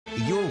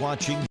You're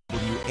watching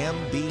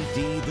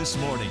WMBD This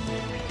Morning.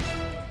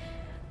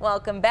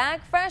 Welcome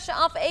back. Fresh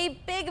off a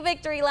big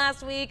victory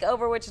last week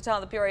over Wichita,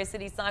 the Peoria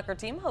City Soccer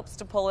team hopes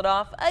to pull it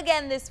off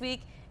again this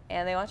week,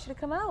 and they want you to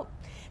come out.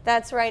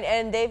 That's right,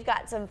 and they've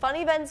got some fun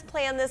events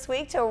planned this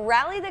week to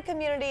rally the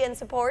community and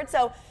support.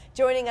 So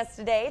joining us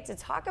today to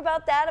talk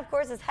about that, of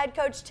course, is head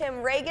coach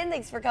Tim Reagan.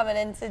 Thanks for coming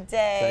in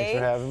today. Thanks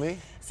for having me.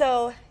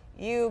 So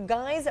you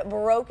guys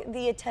broke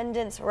the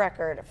attendance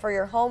record for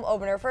your home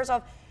opener. First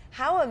off,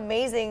 how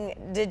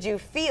amazing did you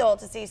feel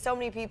to see so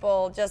many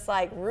people just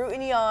like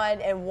rooting you on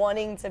and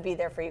wanting to be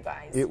there for you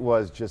guys? It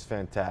was just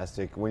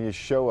fantastic. When you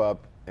show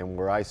up, and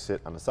where I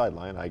sit on the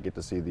sideline, I get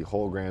to see the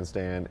whole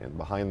grandstand and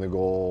behind the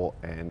goal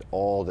and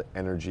all the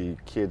energy,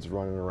 kids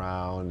running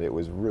around. It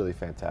was really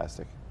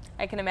fantastic.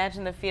 I can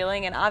imagine the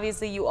feeling, and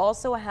obviously you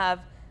also have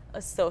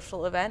a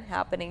social event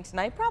happening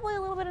tonight, probably a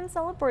little bit in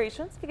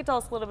celebrations. If you could tell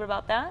us a little bit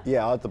about that.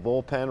 Yeah, out at the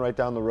bullpen right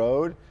down the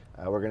road.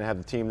 We're going to have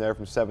the team there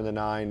from 7 to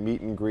 9,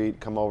 meet and greet,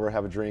 come over,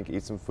 have a drink,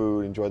 eat some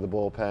food, enjoy the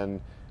bullpen,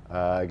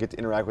 get to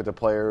interact with the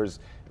players.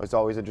 It's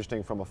always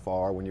interesting from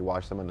afar when you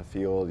watch them on the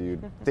field.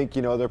 You think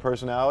you know their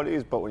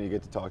personalities, but when you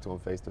get to talk to them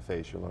face to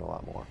face, you learn a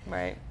lot more.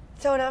 Right.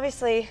 So, and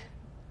obviously,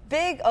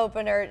 big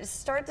opener,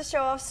 start the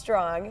show off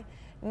strong.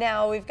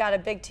 Now we've got a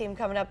big team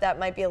coming up that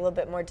might be a little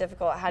bit more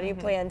difficult. How do you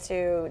plan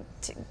to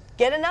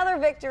get another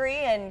victory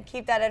and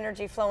keep that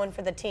energy flowing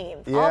for the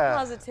team? Yeah. All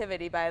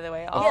positivity, by the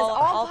way.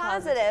 All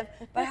positive,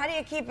 but how do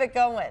you keep it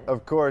going?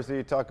 Of course,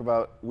 you talk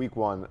about week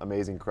 1,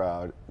 amazing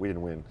crowd. We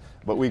didn't win.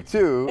 But week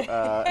 2,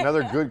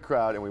 another good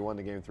crowd, and we won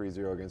the game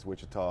 3-0 against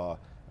Wichita.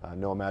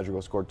 Noah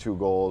Madrigal scored 2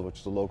 goals,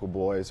 which is a local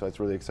boy, so it's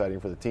really exciting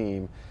for the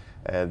team.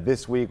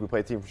 This week we play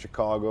a team from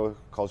Chicago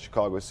called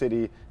Chicago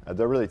City.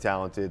 They're really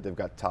talented. They've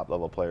got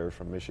top-level players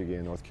from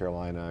Michigan, North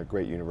Carolina,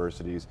 great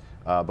universities.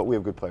 But we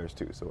have good players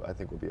too, so I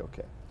think we'll be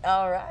okay.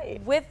 All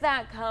right. With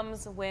that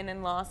comes win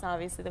and loss,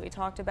 obviously, that we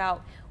talked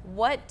about.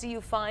 What do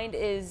you find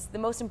is the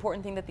most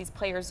important thing that these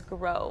players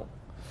grow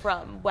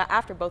from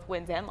after both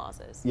wins and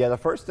losses? Yeah, the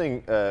first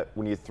thing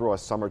when you throw a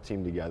summer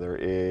team together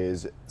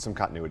is some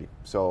continuity.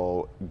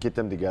 So get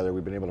them together.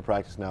 We've been able to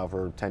practice now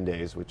for 10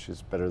 days, which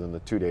is better than the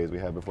 2 days we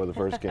had before the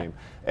first game.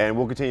 And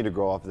we'll continue to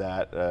grow off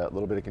that, a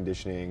little bit of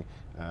conditioning,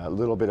 a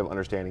little bit of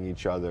understanding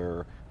each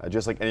other.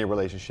 Just like any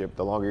relationship,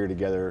 the longer you're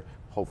together,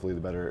 hopefully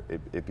the better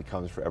it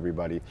becomes for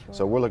everybody. Sure.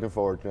 So we're looking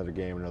forward to another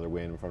game, another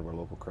win in front of our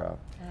local crowd.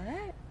 All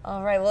right.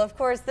 All right. Well, of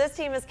course, this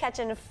team is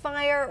catching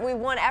fire. We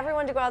want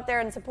everyone to go out there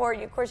and support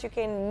you. Of course, you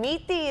can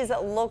meet these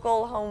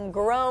local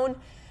homegrown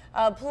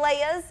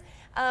players,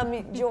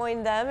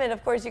 join them. And,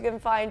 of course, you can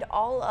find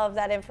all of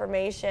that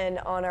information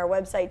on our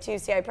website, too,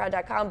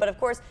 ciproud.com. But, of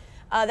course,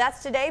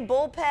 that's today,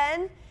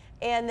 bullpen,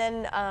 and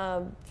then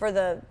for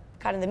the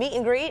kind of the meet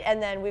and greet, and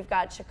then we've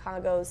got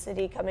Chicago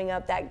City coming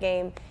up, that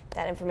game.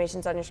 That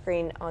information's on your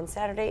screen on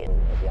Saturday, and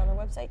it'll be on our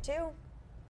website, too.